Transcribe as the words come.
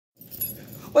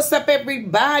What's up,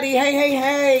 everybody?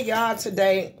 Hey, y'all.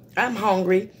 Today, I'm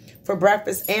hungry. For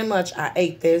breakfast and lunch, I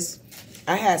ate this.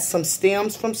 I had some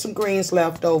stems from some greens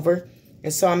left over.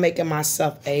 And so I'm making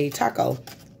myself a taco,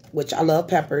 which I love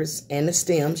peppers and the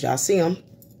stems. Y'all see them?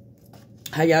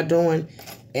 How y'all doing?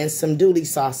 And some dooley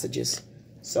sausages.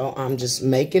 So I'm just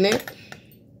making it.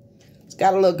 It's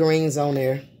got a little greens on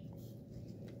there.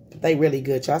 But they really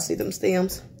good. Y'all see them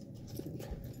stems?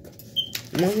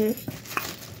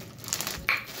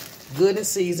 Good and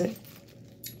seasoned.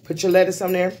 Put your lettuce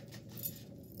on there.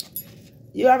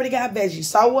 You already got veggies.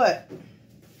 So what?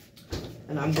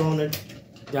 And I'm going to,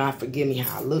 y'all forgive me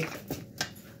how I look.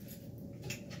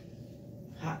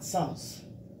 Hot sauce.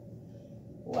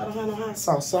 Well, I don't have no hot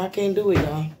sauce, so I can't do it,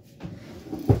 y'all.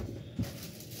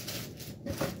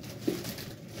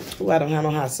 Oh, I don't have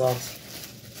no hot sauce.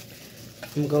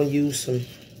 I'm going to use some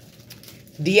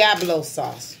Diablo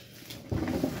sauce.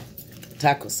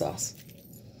 Taco sauce.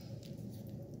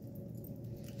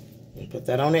 Put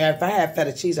that on there. If I had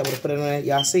feta cheese, I would have put it on there.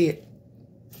 Y'all see it?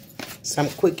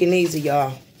 Something quick and easy,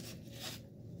 y'all.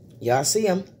 Y'all see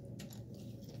them?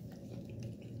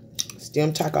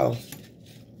 Stem taco.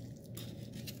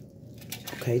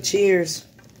 Okay, cheers.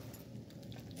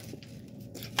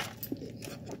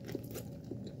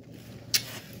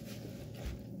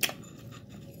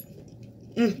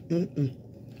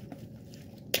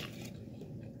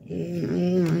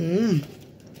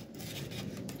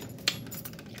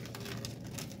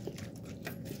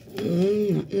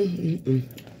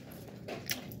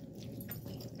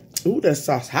 Ooh, that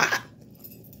sauce hot.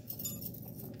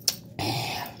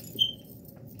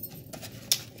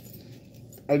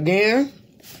 Again.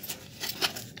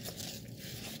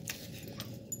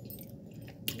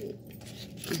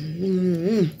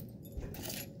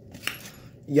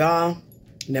 Y'all,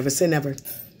 never say never.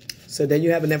 So there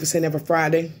you have it, Never Say Never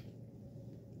Friday.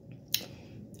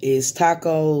 Is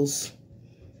tacos,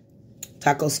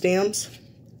 taco stems.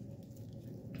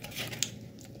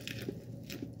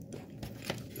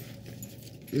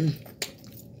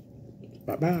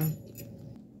 Bye-bye.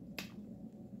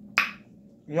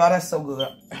 Y'all, that's so good.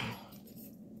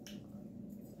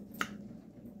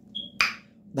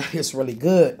 That is really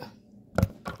good.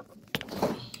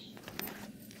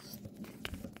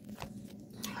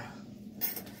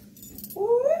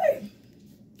 Ooh,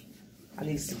 I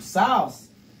need some sauce.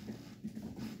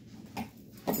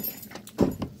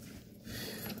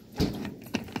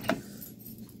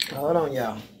 Hold on,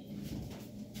 y'all.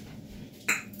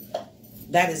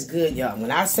 That is good, y'all. When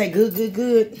I say good,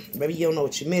 maybe you don't know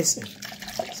what you're missing.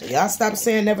 So y'all stop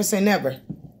saying never say never.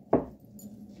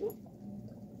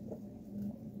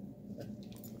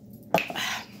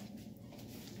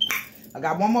 I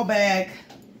got one more bag.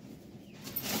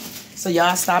 So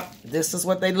y'all stop. This is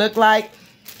what they look like.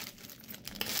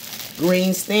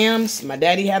 Green stems. My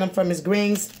daddy had them from his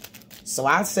greens. So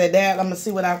I said that. I'm going to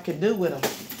see what I can do with them.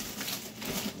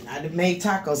 I done made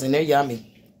tacos and they're yummy.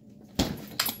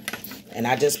 And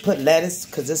I just put lettuce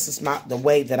because this is the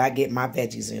way that I get my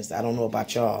veggies in. I don't know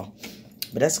about y'all.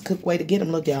 But that's a quick way to get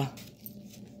them. Look, y'all.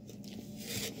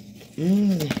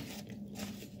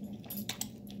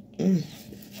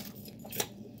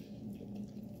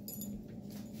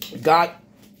 God,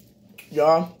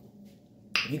 y'all,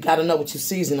 you got to know what you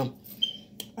season them.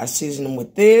 I season them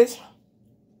with this.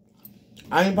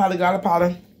 Onion powder, garlic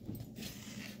powder.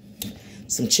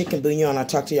 Some chicken bouillon. I'll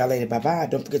talk to y'all later. Bye-bye.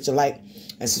 Don't forget to like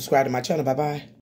and subscribe to my channel. Bye-bye.